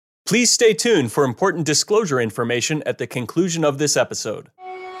Please stay tuned for important disclosure information at the conclusion of this episode.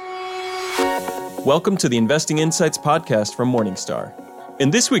 Welcome to the Investing Insights podcast from Morningstar.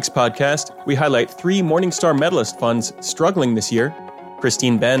 In this week's podcast, we highlight 3 Morningstar medalist funds struggling this year.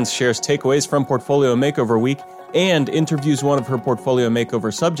 Christine Benz shares takeaways from Portfolio Makeover Week and interviews one of her Portfolio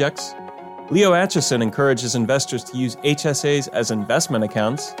Makeover subjects. Leo Acheson encourages investors to use HSAs as investment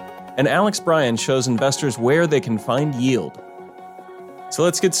accounts. And Alex Bryan shows investors where they can find yield. So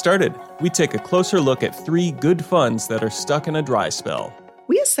let's get started. We take a closer look at 3 good funds that are stuck in a dry spell.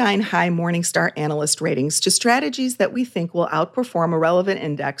 We assign high Morningstar analyst ratings to strategies that we think will outperform a relevant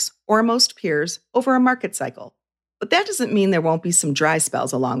index or most peers over a market cycle. But that doesn't mean there won't be some dry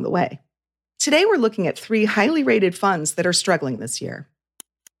spells along the way. Today, we're looking at 3 highly rated funds that are struggling this year.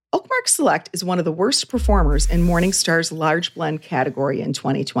 Oakmark Select is one of the worst performers in Morningstar's large blend category in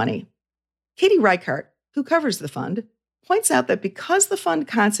 2020. Katie Reichart, who covers the fund, points out that because the fund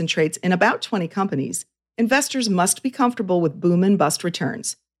concentrates in about 20 companies, investors must be comfortable with boom and bust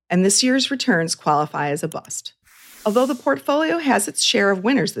returns, and this year's returns qualify as a bust. Although the portfolio has its share of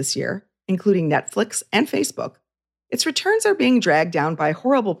winners this year, including Netflix and Facebook, its returns are being dragged down by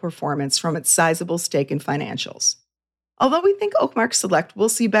horrible performance from its sizable stake in financials. Although we think Oakmark Select will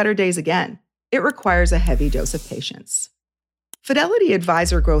see better days again, it requires a heavy dose of patience. Fidelity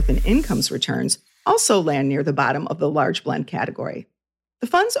Advisor Growth and Income's returns also land near the bottom of the large blend category. The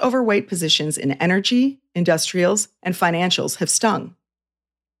fund's overweight positions in energy, industrials, and financials have stung.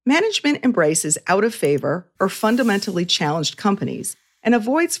 Management embraces out-of-favor or fundamentally challenged companies and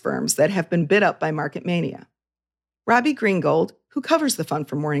avoids firms that have been bid up by market mania. Robbie Greengold, who covers the fund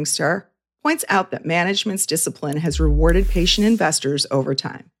for Morningstar, points out that management's discipline has rewarded patient investors over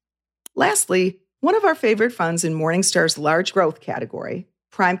time. Lastly, one of our favorite funds in Morningstar's large growth category,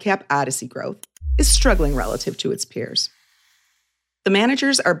 PrimeCap Odyssey Growth, is struggling relative to its peers. The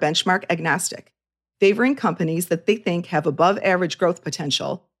managers are benchmark agnostic, favoring companies that they think have above-average growth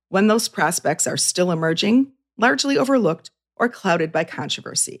potential when those prospects are still emerging, largely overlooked, or clouded by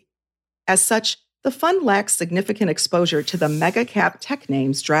controversy. As such, the fund lacks significant exposure to the mega-cap tech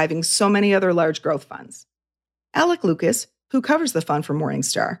names driving so many other large growth funds. Alec Lucas, who covers the fund for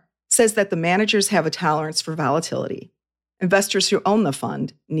Morningstar, says that the managers have a tolerance for volatility. Investors who own the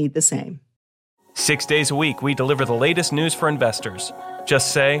fund need the same. 6 days a week, we deliver the latest news for investors.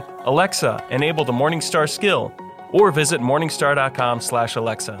 Just say, Alexa, enable the Morningstar skill, or visit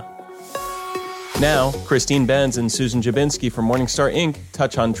morningstar.com/Alexa. Now, Christine Benz and Susan Jabinski from Morningstar Inc.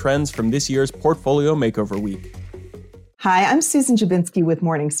 touch on trends from this year's Portfolio Makeover Week. Hi, I'm Susan Jabinski with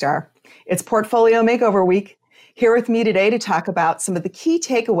Morningstar. It's Portfolio Makeover Week. Here with me today to talk about some of the key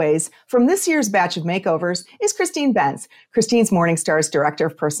takeaways from this year's batch of makeovers is Christine Benz. Christine's Morningstar's Director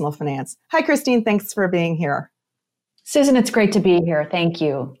of Personal Finance. Hi, Christine. Thanks for being here. Susan, it's great to be here. Thank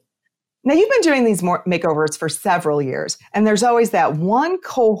you. Now, you've been doing these makeovers for several years, and there's always that one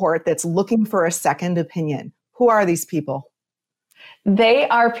cohort that's looking for a second opinion. Who are these people? They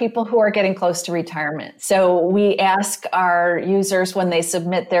are people who are getting close to retirement. So we ask our users when they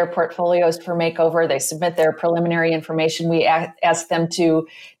submit their portfolios for makeover, they submit their preliminary information. We ask them to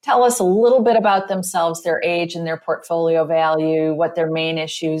tell us a little bit about themselves, their age and their portfolio value, what their main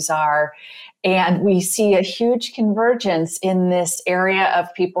issues are. And we see a huge convergence in this area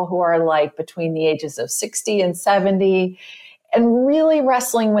of people who are like between the ages of 60 and 70 and really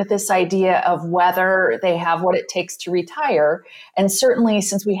wrestling with this idea of whether they have what it takes to retire. And certainly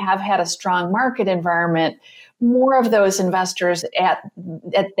since we have had a strong market environment, more of those investors at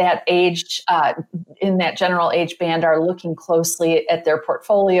that age, in that general age band, are looking closely at their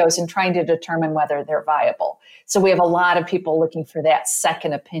portfolios and trying to determine whether they're viable. So we have a lot of people looking for that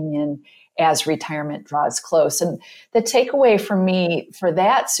second opinion as retirement draws close. And the takeaway for me for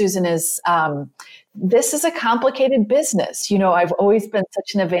that, Susan, is this is a complicated business. You know, I've always been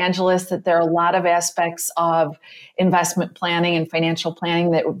such an evangelist that there are a lot of aspects of investment planning and financial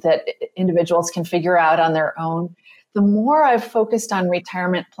planning that individuals can figure out on their own. The more I've focused on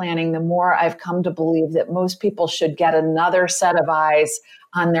retirement planning, the more I've come to believe that most people should get another set of eyes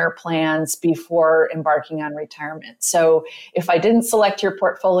on their plans before embarking on retirement. So if I didn't select your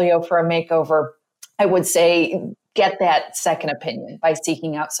portfolio for a makeover, I would say get that second opinion by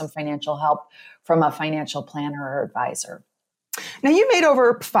seeking out some financial help from a financial planner or advisor. Now, you made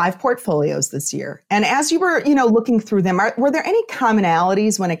over 5 portfolios this year. And as you were, looking through them, were there any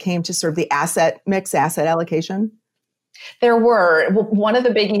commonalities when it came to sort of the asset mix, asset allocation? There were. One of the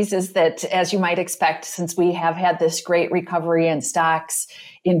biggies is that, as you might expect, since we have had this great recovery in stocks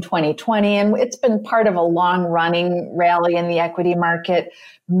in 2020, and it's been part of a long-running rally in the equity market,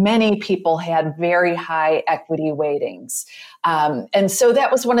 many people had very high equity weightings. And so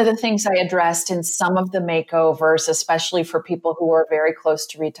that was one of the things I addressed in some of the makeovers, especially for people who are very close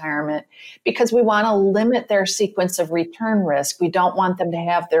to retirement, because we want to limit their sequence of return risk. We don't want them to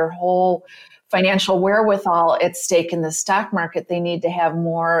have their whole financial wherewithal at stake in the stock market. They need to have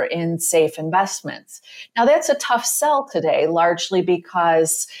more in safe investments. Now, that's a tough sell today, largely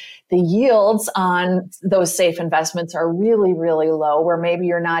because the yields on those safe investments are really, really low, where maybe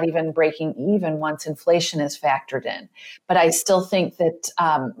you're not even breaking even once inflation is factored in. But I still think that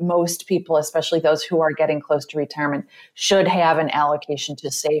most people, especially those who are getting close to retirement, should have an allocation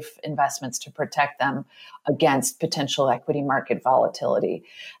to safe investments to protect them against potential equity market volatility.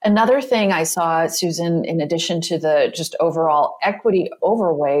 Another thing I saw, Susan, in addition to the just overall equity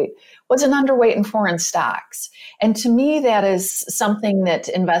overweight, was an underweight in foreign stocks. And to me, that is something that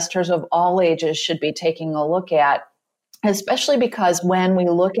investors of all ages should be taking a look at, especially because when we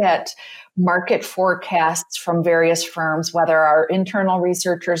look at market forecasts from various firms, whether our internal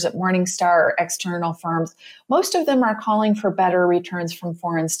researchers at Morningstar or external firms, most of them are calling for better returns from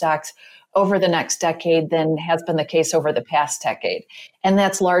foreign stocks over the next decade than has been the case over the past decade. And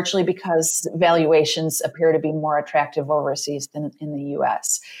that's largely because valuations appear to be more attractive overseas than in the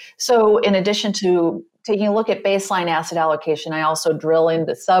US. So in addition to taking a look at baseline asset allocation, I also drill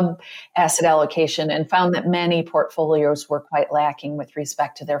into sub-asset allocation and found that many portfolios were quite lacking with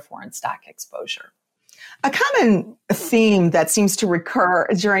respect to their foreign stock exposure. A common theme that seems to recur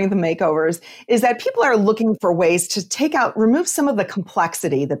during the makeovers is that people are looking for ways to remove some of the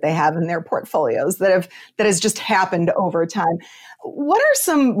complexity that they have in their portfolios that has just happened over time. What are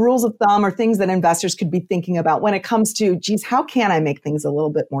some rules of thumb or things that investors could be thinking about when it comes to, geez, how can I make things a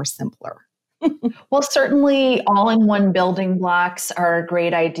little bit more simpler? Well, certainly all-in-one building blocks are a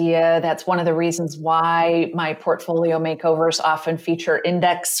great idea. That's one of the reasons why my portfolio makeovers often feature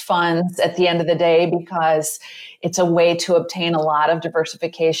index funds at the end of the day, because it's a way to obtain a lot of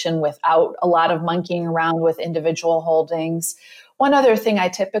diversification without a lot of monkeying around with individual holdings. One other thing I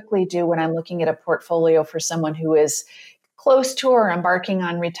typically do when I'm looking at a portfolio for someone who is close to or embarking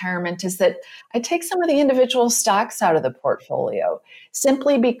on retirement is that I take some of the individual stocks out of the portfolio,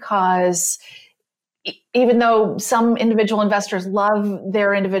 simply because even though some individual investors love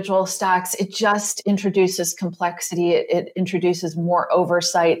their individual stocks, it just introduces complexity. It introduces more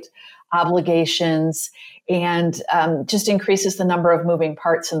oversight obligations and just increases the number of moving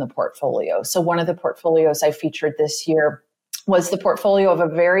parts in the portfolio. So one of the portfolios I featured this year was the portfolio of a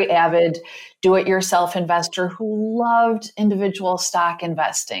very avid do-it-yourself investor who loved individual stock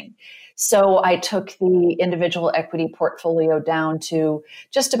investing. So I took the individual equity portfolio down to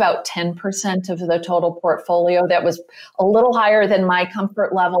just about 10% of the total portfolio. That was a little higher than my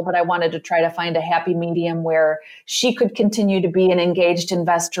comfort level, but I wanted to try to find a happy medium where she could continue to be an engaged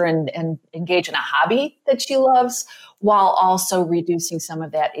investor and engage in a hobby that she loves, while also reducing some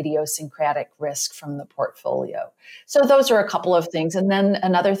of that idiosyncratic risk from the portfolio. So those are a couple of things. And then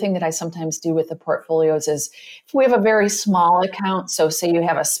another thing that I sometimes do with the portfolios is if we have a very small account, so say you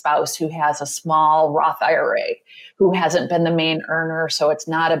have a spouse who has a small Roth IRA who hasn't been the main earner, so it's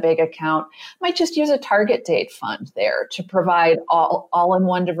not a big account, I might just use a target date fund there to provide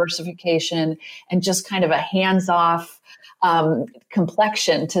all-in-one diversification and just kind of a hands-off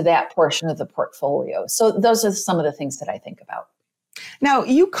complexion to that portion of the portfolio. So those are some of the things that I think about. Now,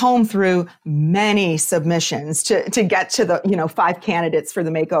 you comb through many submissions to get to the 5 candidates for the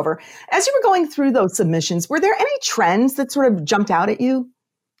makeover. As you were going through those submissions, were there any trends that sort of jumped out at you?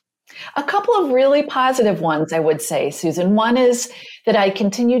 A couple of really positive ones, I would say, Susan. One is that I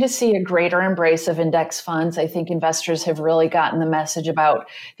continue to see a greater embrace of index funds. I think investors have really gotten the message about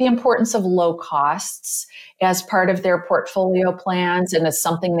the importance of low costs as part of their portfolio plans and as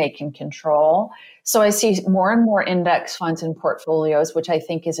something they can control. So I see more and more index funds in portfolios, which I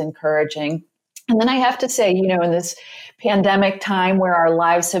think is encouraging. And then I have to say, in this pandemic time where our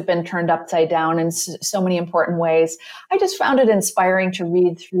lives have been turned upside down in so many important ways, I just found it inspiring to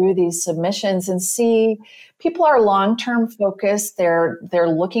read through these submissions and see people are long-term focused. They're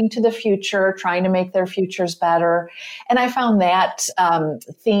looking to the future, trying to make their futures better. And I found that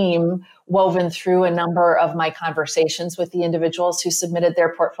theme woven through a number of my conversations with the individuals who submitted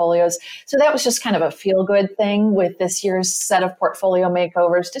their portfolios. So that was just kind of a feel-good thing with this year's set of portfolio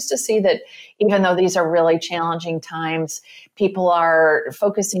makeovers, just to see that even though these are really challenging times, people are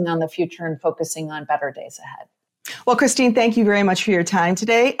focusing on the future and focusing on better days ahead. Well, Christine, thank you very much for your time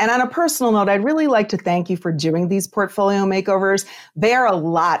today. And on a personal note, I'd really like to thank you for doing these portfolio makeovers. They are a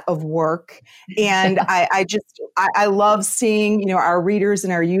lot of work. And I love seeing, our readers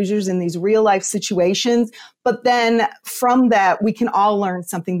and our users in these real life situations. But then from that, we can all learn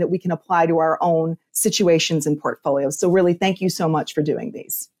something that we can apply to our own situations and portfolios. So really, thank you so much for doing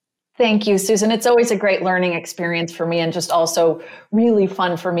these. Thank you, Susan. It's always a great learning experience for me, and just also really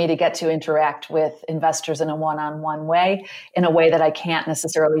fun for me to get to interact with investors in a one-on-one way, in a way that I can't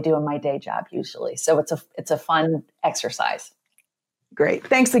necessarily do in my day job usually. So it's a fun exercise. Great.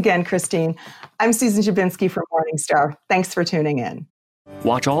 Thanks again, Christine. I'm Susan Dziubinski from Morningstar. Thanks for tuning in.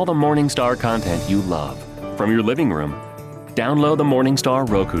 Watch all the Morningstar content you love from your living room. Download the Morningstar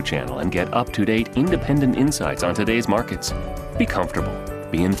Roku channel and get up-to-date independent insights on today's markets. Be comfortable.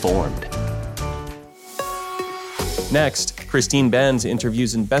 Be informed. Next, Christine Benz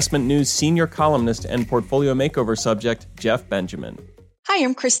interviews Investment News senior columnist and portfolio makeover subject Jeff Benjamin. Hi,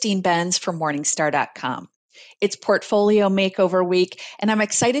 I'm Christine Benz from Morningstar.com. It's Portfolio Makeover Week, and I'm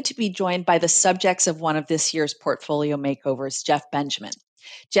excited to be joined by the subjects of one of this year's Portfolio Makeovers, Jeff Benjamin.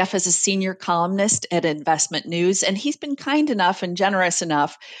 Jeff is a senior columnist at Investment News, and he's been kind enough and generous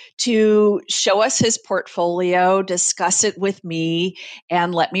enough to show us his portfolio, discuss it with me,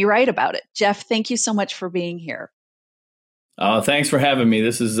 and let me write about it. Jeff, thank you so much for being here. Thanks for having me.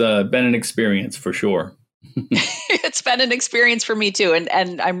 This has been an experience for sure. It's been an experience for me too,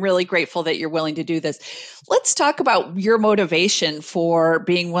 and I'm really grateful that you're willing to do this. Let's talk about your motivation for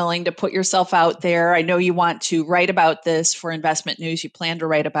being willing to put yourself out there. I know you want to write about this for Investment News. You plan to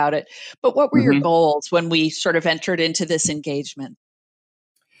write about it, but what were your goals when we sort of entered into this engagement?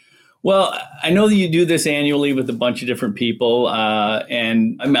 Well, I know that you do this annually with a bunch of different people,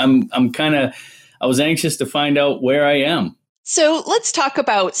 and I was anxious to find out where I am. So let's talk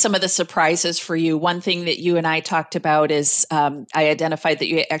about some of the surprises for you. One thing that you and I talked about is I identified that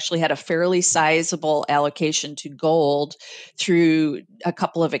you actually had a fairly sizable allocation to gold through a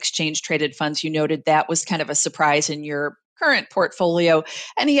couple of exchange traded funds. You noted that was kind of a surprise in your current portfolio.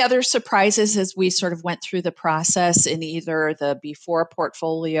 Any other surprises as we sort of went through the process in either the before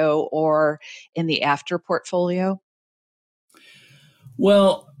portfolio or in the after portfolio?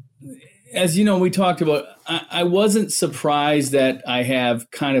 Well, as you know, we talked about, I wasn't surprised that I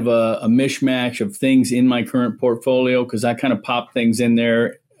have kind of a mishmash of things in my current portfolio, because I kind of pop things in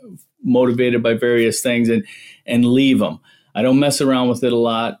there motivated by various things and leave them. I don't mess around with it a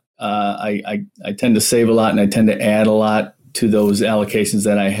lot. I tend to save a lot, and I tend to add a lot to those allocations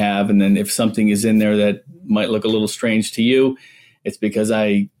that I have. And then if something is in there that might look a little strange to you, it's because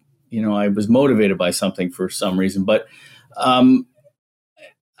I was motivated by something for some reason. But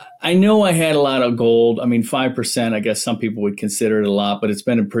I know I had a lot of gold. I mean, 5%, I guess some people would consider it a lot, but it's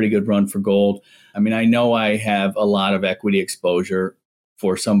been a pretty good run for gold. I mean, I know I have a lot of equity exposure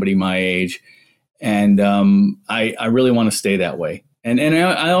for somebody my age, and I really want to stay that way. And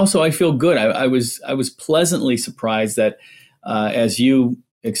I feel good. I was pleasantly surprised that, as you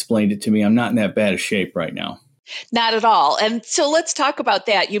explained it to me, I'm not in that bad a shape right now. Not at all. And so let's talk about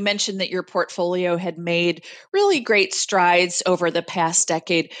that. You mentioned that your portfolio had made really great strides over the past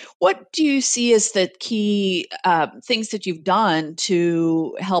decade. What do you see as the key things that you've done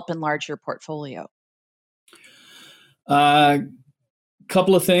to help enlarge your portfolio?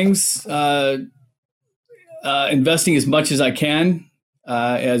 Couple of things. Investing as much as I can,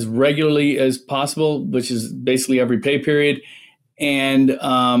 as regularly as possible, which is basically every pay period, and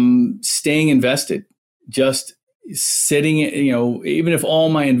staying invested. Just sitting, even if all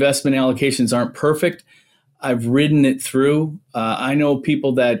my investment allocations aren't perfect, I've ridden it through. I know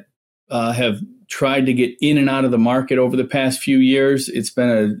people that have tried to get in and out of the market over the past few years. It's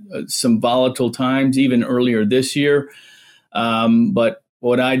been some volatile times, even earlier this year. But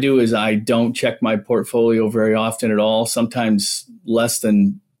what I do is I don't check my portfolio very often at all, sometimes less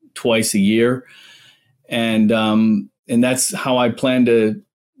than twice a year. And that's how I plan to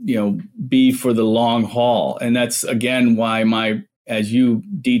be for the long haul. And that's, again, why as you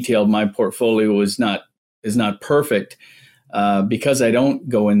detailed, my portfolio is not perfect, because I don't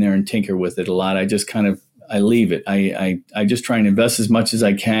go in there and tinker with it a lot. I just I leave it. I just try and invest as much as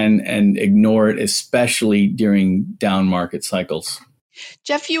I can and ignore it, especially during down market cycles.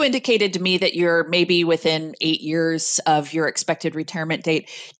 Jeff, you indicated to me that you're maybe within 8 years of your expected retirement date.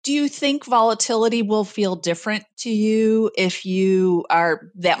 Do you think volatility will feel different to you if you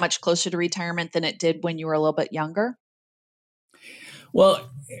are that much closer to retirement than it did when you were a little bit younger? Well,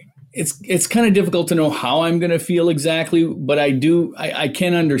 it's kind of difficult to know how I'm going to feel exactly, but I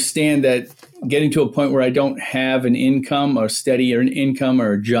can understand that getting to a point where I don't have an income or steady or an income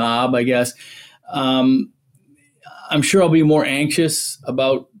or a job, I guess, I'm sure I'll be more anxious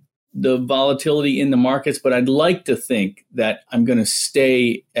about the volatility in the markets, but I'd like to think that I'm going to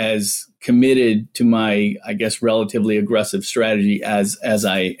stay as committed to my, I guess, relatively aggressive strategy as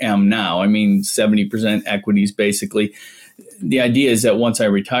I am now. I mean, 70% equities, basically. The idea is that once I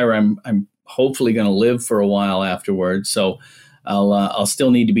retire, I'm hopefully going to live for a while afterwards. So I'll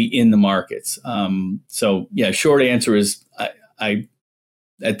still need to be in the markets. So yeah, short answer is I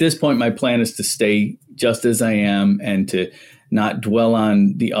at this point, my plan is to stay just as I am and to not dwell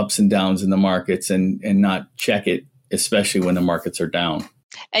on the ups and downs in the markets and not check it, especially when the markets are down.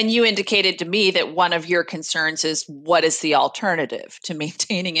 And you indicated to me that one of your concerns is what is the alternative to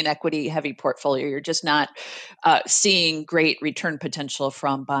maintaining an equity heavy portfolio? You're just not seeing great return potential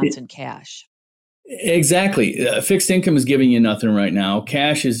from bonds and cash. Exactly. Fixed income is giving you nothing right now.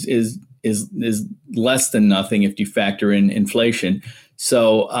 Cash is less than nothing if you factor in inflation.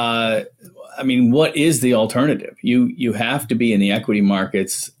 So, what is the alternative? You have to be in the equity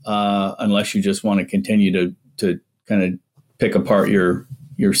markets unless you just want to continue to kind of pick apart your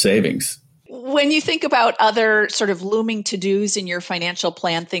savings. When you think about other sort of looming to-dos in your financial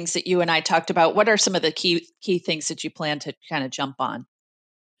plan, things that you and I talked about, what are some of the key things that you plan to kind of jump on?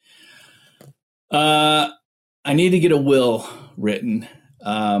 I need to get a will written.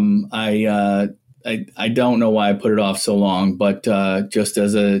 I don't know why I put it off so long, but just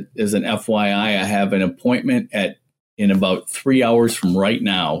as an FYI, I have an appointment in about 3 hours from right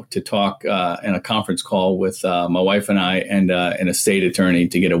now to talk in a conference call with my wife and I and an estate attorney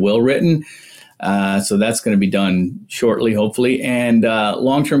to get a will written. So that's going to be done shortly, hopefully. And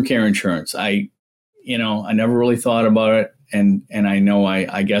long-term care insurance. I never really thought about it, and I know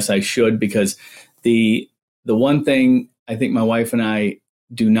I guess I should, because the one thing I think my wife and I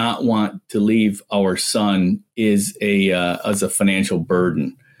do not want to leave our son is as a financial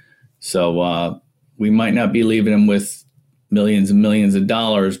burden. So we might not be leaving him with millions and millions of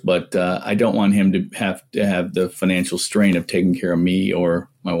dollars, but I don't want him to have the financial strain of taking care of me or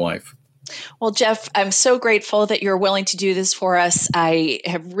my wife. Well, Jeff, I'm so grateful that you're willing to do this for us. I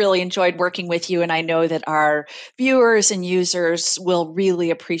have really enjoyed working with you, and I know that our viewers and users will really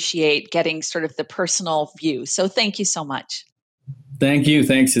appreciate getting sort of the personal view. So thank you so much. Thank you.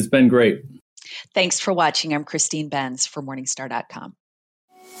 Thanks. It's been great. Thanks for watching. I'm Christine Benz for Morningstar.com.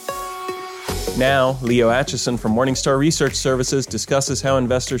 Now, Leo Acheson from Morningstar Research Services discusses how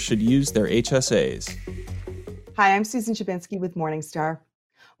investors should use their HSAs. Hi, I'm Susan Chabinsky with Morningstar.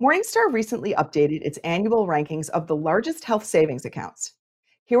 Morningstar recently updated its annual rankings of the largest health savings accounts.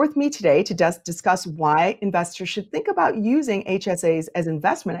 Here with me today to discuss why investors should think about using HSAs as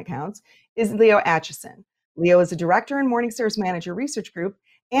investment accounts is Leo Acheson. Leo is a director in Morningstar's Manager Research Group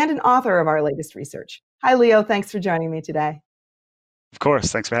and an author of our latest research. Hi, Leo. Thanks for joining me today. Of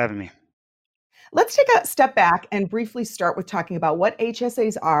course. Thanks for having me. Let's take a step back and briefly start with talking about what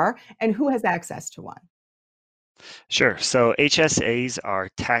HSAs are and who has access to one. Sure. So HSAs are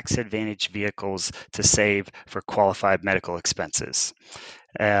tax advantage vehicles to save for qualified medical expenses.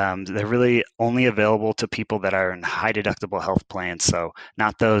 They're really only available to people that are in high deductible health plans, so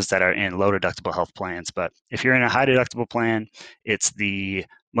not those that are in low deductible health plans. But if you're in a high deductible plan, it's the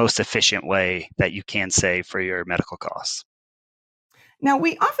most efficient way that you can save for your medical costs. Now,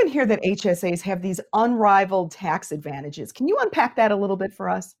 we often hear that HSAs have these unrivaled tax advantages. Can you unpack that a little bit for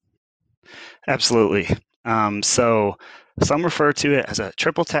us? Absolutely. So some refer to it as a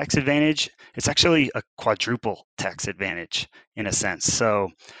triple tax advantage. It's actually a quadruple tax advantage in a sense. So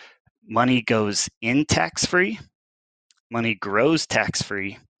money goes in tax-free, money grows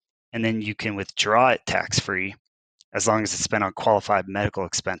tax-free, and then you can withdraw it tax-free as long as it's spent on qualified medical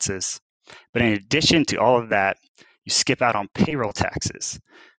expenses. But in addition to all of that, you skip out on payroll taxes.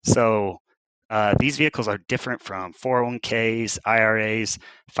 So these vehicles are different from 401ks, IRAs,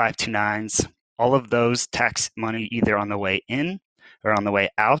 529s. All of those tax money either on the way in or on the way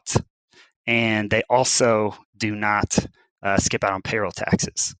out. And they also do not skip out on payroll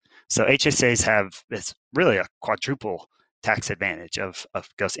taxes. So HSAs have this really a quadruple tax advantage of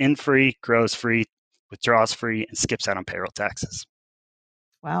goes in free, grows free, withdraws free, and skips out on payroll taxes.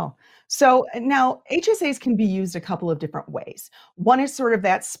 Wow. So now HSAs can be used a couple of different ways. One is sort of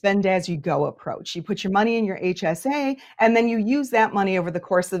that spend as you go approach. You put your money in your HSA and then you use that money over the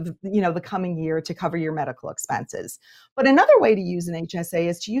course of, the coming year to cover your medical expenses. But another way to use an HSA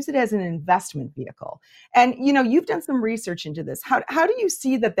is to use it as an investment vehicle. And, you've done some research into this. How do you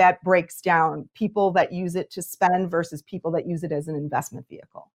see that breaks down people that use it to spend versus people that use it as an investment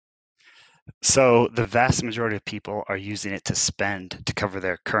vehicle? So the vast majority of people are using it to spend to cover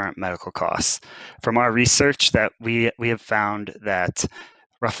their current medical costs. From our research that we have found that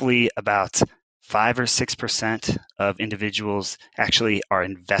roughly about 5 or 6% of individuals actually are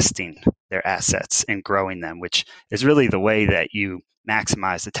investing their assets and growing them, which is really the way that you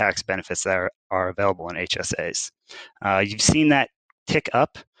maximize the tax benefits that are available in HSAs. You've seen that tick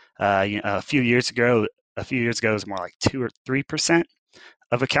up. A few years ago, it was more like 2 or 3%.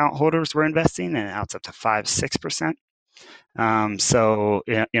 of account holders were investing, and now it's up to 5-6%. So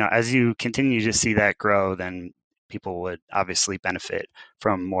as you continue to see that grow, then people would obviously benefit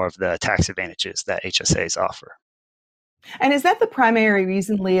from more of the tax advantages that HSAs offer. And is that the primary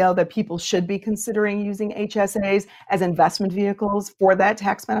reason, Leo, that people should be considering using HSAs as investment vehicles for that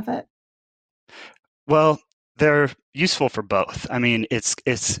tax benefit? Well, they're useful for both. I mean, it's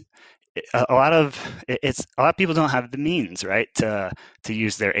a lot of people don't have the means, right, to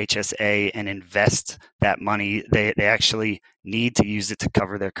use their HSA and invest that money. They actually need to use it to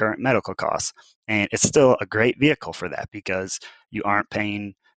cover their current medical costs, and it's still a great vehicle for that because you aren't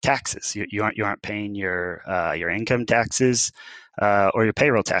paying taxes. You aren't paying your income taxes or your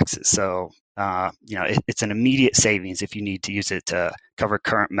payroll taxes. So it's an immediate savings if you need to use it to cover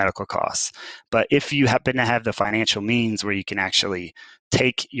current medical costs. But if you happen to have the financial means where you can actually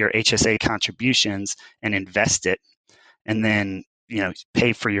take your HSA contributions and invest it, and then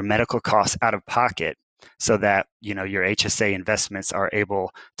pay for your medical costs out of pocket, so that your HSA investments are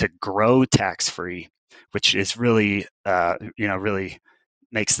able to grow tax free, which is really really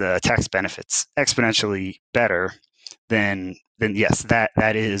makes the tax benefits exponentially better, then yes,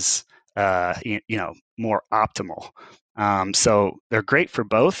 that is more optimal. So they're great for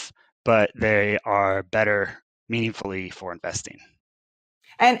both, but they are better meaningfully for investing.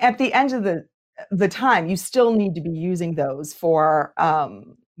 And at the end of the time, you still need to be using those for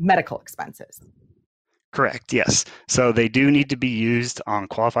medical expenses. Correct, yes. So they do need to be used on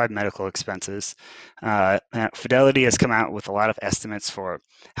qualified medical expenses. Fidelity has come out with a lot of estimates for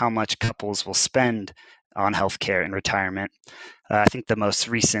how much couples will spend on healthcare in retirement. I think the most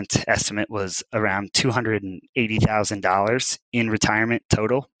recent estimate was around $280,000 in retirement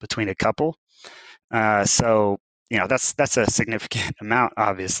total between a couple. So that's a significant amount,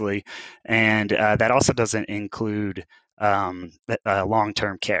 obviously, and that also doesn't include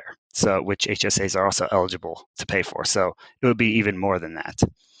long-term care, so which HSAs are also eligible to pay for. So it would be even more than that.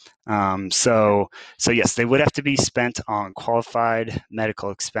 So yes, they would have to be spent on qualified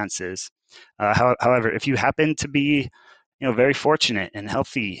medical expenses. However, if you happen to be very fortunate and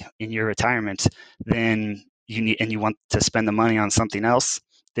healthy in your retirement, then you want to spend the money on something else,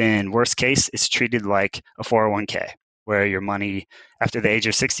 then worst case, it's treated like a 401k, where your money after the age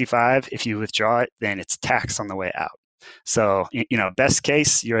of 65, if you withdraw it, then it's taxed on the way out. So, best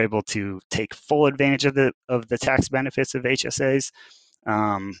case, you're able to take full advantage of the tax benefits of HSAs.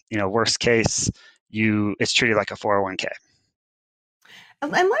 Worst case, it's treated like a 401k.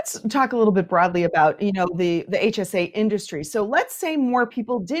 And let's talk a little bit broadly about, the HSA industry. So let's say more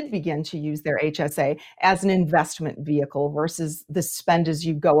people did begin to use their HSA as an investment vehicle versus the spend as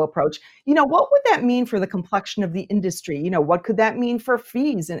you go approach. What would that mean for the complexion of the industry? What could that mean for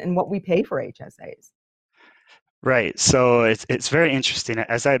fees and what we pay for HSAs? Right. So it's very interesting.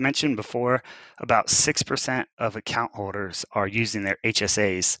 As I mentioned before, about 6% of account holders are using their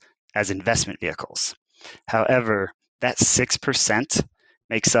HSAs as investment vehicles. However, that 6%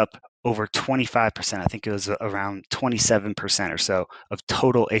 makes up over 25%. I think it was around 27% or so of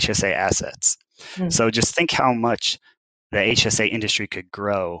total HSA assets. Mm-hmm. So just think how much the HSA industry could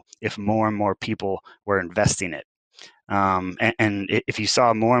grow if more and more people were investing it. And if you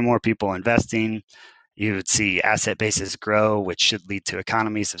saw more and more people investing, you would see asset bases grow, which should lead to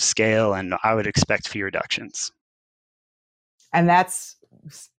economies of scale, and I would expect fee reductions. And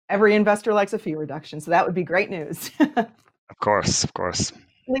every investor likes a fee reduction, so that would be great news. Of course.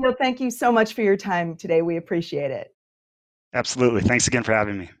 Leo, thank you so much for your time today. We appreciate it. Absolutely. Thanks again for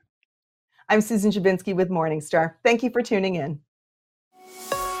having me. I'm Susan Jabinski with Morningstar. Thank you for tuning in.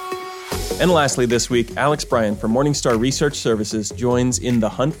 And lastly this week, Alex Bryan from Morningstar Research Services joins in the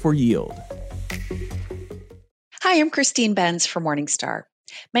hunt for yield. Hi, I'm Christine Benz from Morningstar.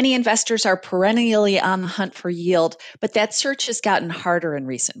 Many investors are perennially on the hunt for yield, but that search has gotten harder in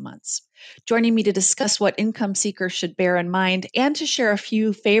recent months. Joining me to discuss what income seekers should bear in mind and to share a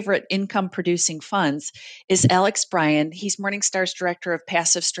few favorite income-producing funds is Alex Bryan. He's Morningstar's Director of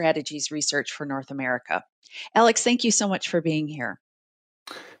Passive Strategies Research for North America. Alex, thank you so much for being here.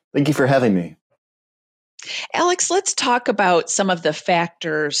 Thank you for having me. Alex, let's talk about some of the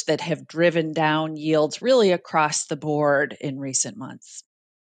factors that have driven down yields really across the board in recent months.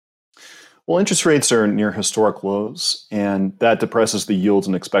 Well, interest rates are near historic lows, and that depresses the yields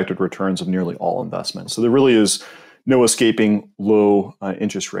and expected returns of nearly all investments. So there really is no escaping low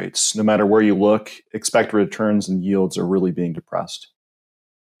interest rates. No matter where you look, expected returns and yields are really being depressed.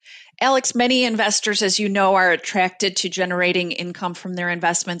 Alex, many investors, as you know, are attracted to generating income from their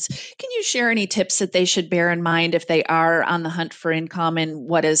investments. Can you share any tips that they should bear in mind if they are on the hunt for income in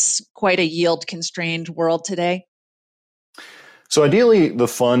what is quite a yield-constrained world today? So ideally, the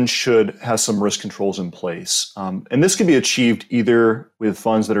fund should have some risk controls in place. And this can be achieved either with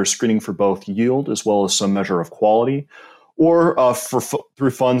funds that are screening for both yield as well as some measure of quality, or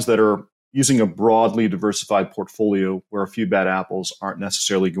through funds that are using a broadly diversified portfolio where a few bad apples aren't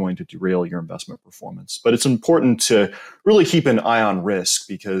necessarily going to derail your investment performance. But it's important to really keep an eye on risk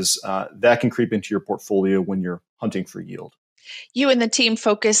because that can creep into your portfolio when you're hunting for yield. You and the team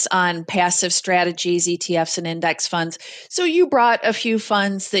focus on passive strategies, ETFs, and index funds. So you brought a few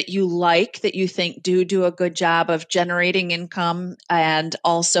funds that you like, that you think do a good job of generating income and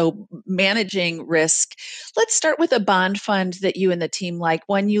also managing risk. Let's start with a bond fund that you and the team like.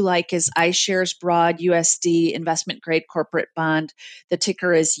 One you like is iShares Broad USD Investment Grade Corporate Bond. The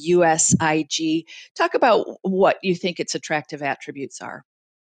ticker is USIG. Talk about what you think its attractive attributes are.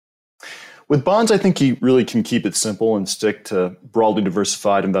 With bonds, I think you really can keep it simple and stick to broadly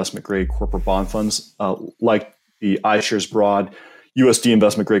diversified investment grade corporate bond funds like the iShares Broad USD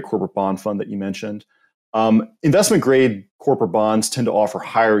Investment Grade Corporate Bond Fund that you mentioned. Investment grade corporate bonds tend to offer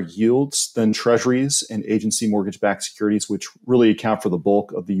higher yields than treasuries and agency mortgage-backed securities, which really account for the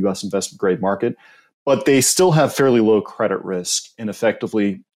bulk of the U.S. investment grade market. But they still have fairly low credit risk and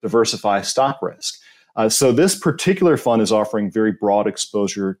effectively diversify stock risk. So this particular fund is offering very broad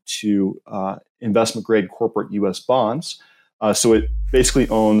exposure to investment-grade corporate U.S. bonds. So it basically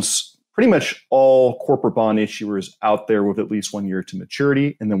owns pretty much all corporate bond issuers out there with at least 1 year to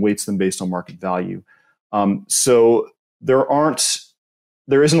maturity, and then weights them based on market value. So there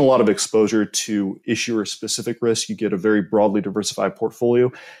isn't a lot of exposure to issuer-specific risk. You get a very broadly diversified portfolio.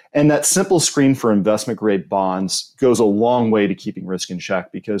 And that simple screen for investment-grade bonds goes a long way to keeping risk in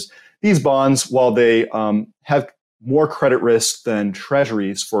check because these bonds, while they have more credit risk than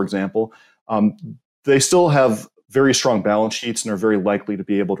treasuries, for example, they still have very strong balance sheets and are very likely to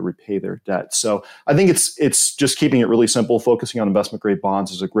be able to repay their debt. So I think it's just keeping it really simple. Focusing on investment-grade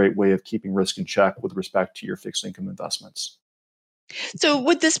bonds is a great way of keeping risk in check with respect to your fixed income investments. So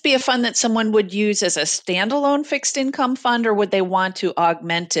would this be a fund that someone would use as a standalone fixed income fund, or would they want to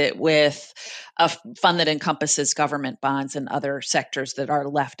augment it with a fund that encompasses government bonds and other sectors that are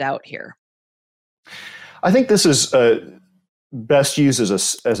left out here? I think this is best used as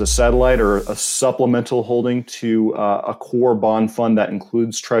a satellite or a supplemental holding to a core bond fund that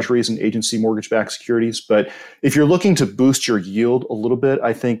includes treasuries and agency mortgage-backed securities. But if you're looking to boost your yield a little bit,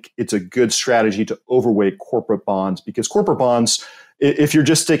 I think it's a good strategy to overweight corporate bonds because corporate bonds, if you're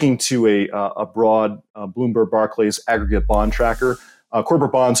just sticking to a broad Bloomberg Barclays aggregate bond tracker,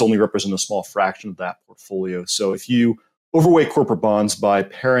 corporate bonds only represent a small fraction of that portfolio. So if you overweight corporate bonds by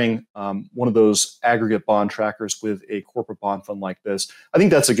pairing one of those aggregate bond trackers with a corporate bond fund like this, I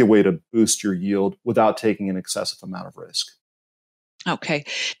think that's a good way to boost your yield without taking an excessive amount of risk. Okay.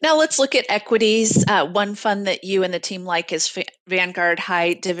 Now let's look at equities. One fund that you and the team like is Vanguard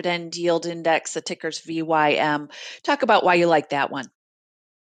High Dividend Yield Index. The ticker's VYM. Talk about why you like that one.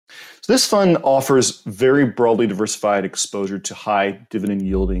 So this fund offers very broadly diversified exposure to high dividend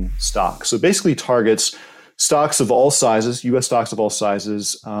yielding stocks. So it basically targets stocks of all sizes, U.S. stocks of all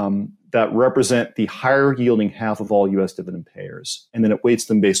sizes, that represent the higher yielding half of all U.S. dividend payers. And then it weights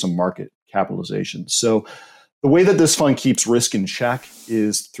them based on market capitalization. So the way that this fund keeps risk in check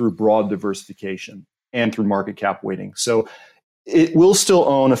is through broad diversification and through market cap weighting. So it will still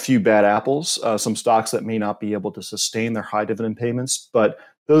own a few bad apples, some stocks that may not be able to sustain their high dividend payments, but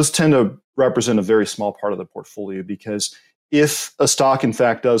those tend to represent a very small part of the portfolio because if a stock, in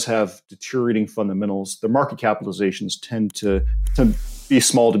fact, does have deteriorating fundamentals, the market capitalizations tend to be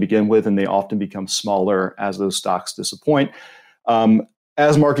small to begin with, and they often become smaller as those stocks disappoint.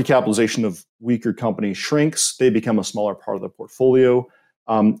 As market capitalization of weaker companies shrinks, they become a smaller part of the portfolio.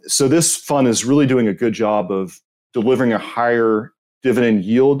 So this fund is really doing a good job of delivering a higher dividend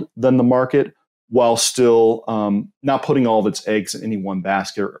yield than the market while still not putting all of its eggs in any one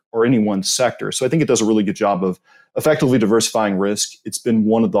basket or any one sector. So I think it does a really good job of effectively diversifying risk. It's been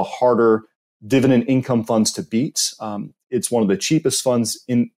one of the harder dividend income funds to beat. It's one of the cheapest funds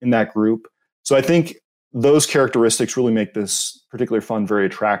in that group. So I think those characteristics really make this particular fund very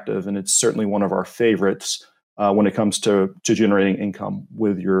attractive, and it's certainly one of our favorites when it comes to generating income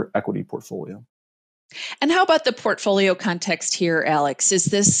with your equity portfolio. And how about the portfolio context here, Alex? Is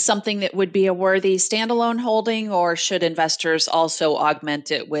this something that would be a worthy standalone holding, or should investors also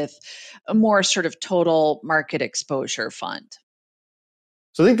augment it with a more sort of total market exposure fund?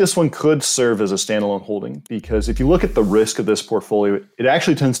 So I think this one could serve as a standalone holding because if you look at the risk of this portfolio, it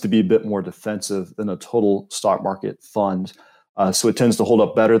actually tends to be a bit more defensive than a total stock market fund. So it tends to hold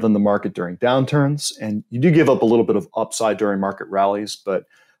up better than the market during downturns. And you do give up a little bit of upside during market rallies, but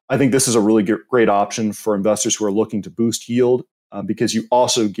I think this is a really great option for investors who are looking to boost yield because you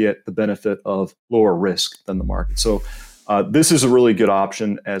also get the benefit of lower risk than the market. So this is a really good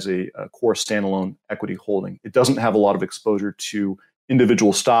option as a core standalone equity holding. It doesn't have a lot of exposure to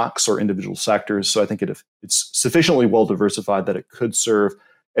individual stocks or individual sectors. So I think it's sufficiently well diversified that it could serve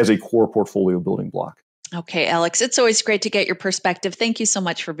as a core portfolio building block. Okay, Alex, it's always great to get your perspective. Thank you so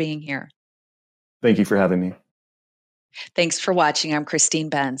much for being here. Thank you for having me. Thanks for watching. I'm Christine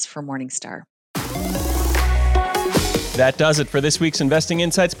Benz for Morningstar. That does it for this week's Investing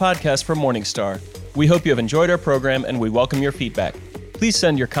Insights podcast from Morningstar. We hope you have enjoyed our program and we welcome your feedback. Please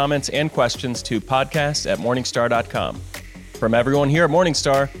send your comments and questions to podcast@morningstar.com. From everyone here at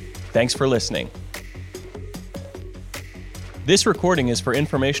Morningstar, thanks for listening. This recording is for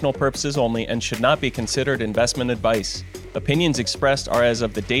informational purposes only and should not be considered investment advice. Opinions expressed are as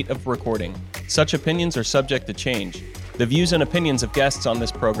of the date of recording. Such opinions are subject to change. The views and opinions of guests on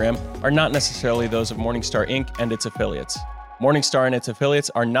this program are not necessarily those of Morningstar Inc. and its affiliates. Morningstar and its affiliates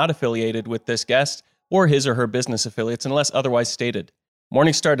are not affiliated with this guest or his or her business affiliates unless otherwise stated.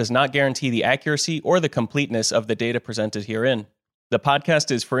 Morningstar does not guarantee the accuracy or the completeness of the data presented herein. The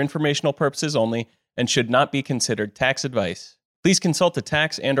podcast is for informational purposes only and should not be considered tax advice. Please consult a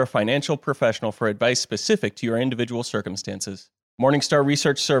tax and/or financial professional for advice specific to your individual circumstances. Morningstar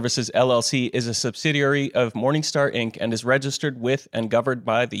Research Services, LLC is a subsidiary of Morningstar Inc. and is registered with and governed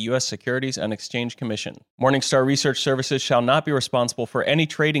by the U.S. Securities and Exchange Commission. Morningstar Research Services shall not be responsible for any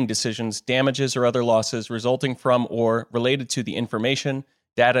trading decisions, damages, or other losses resulting from or related to the information,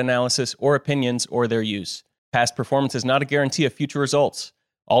 data analysis, or opinions or their use. Past performance is not a guarantee of future results.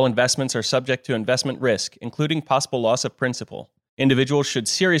 All investments are subject to investment risk, including possible loss of principal. Individuals should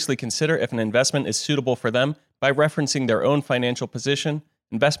seriously consider if an investment is suitable for them by referencing their own financial position,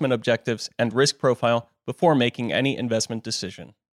 investment objectives, and risk profile before making any investment decision.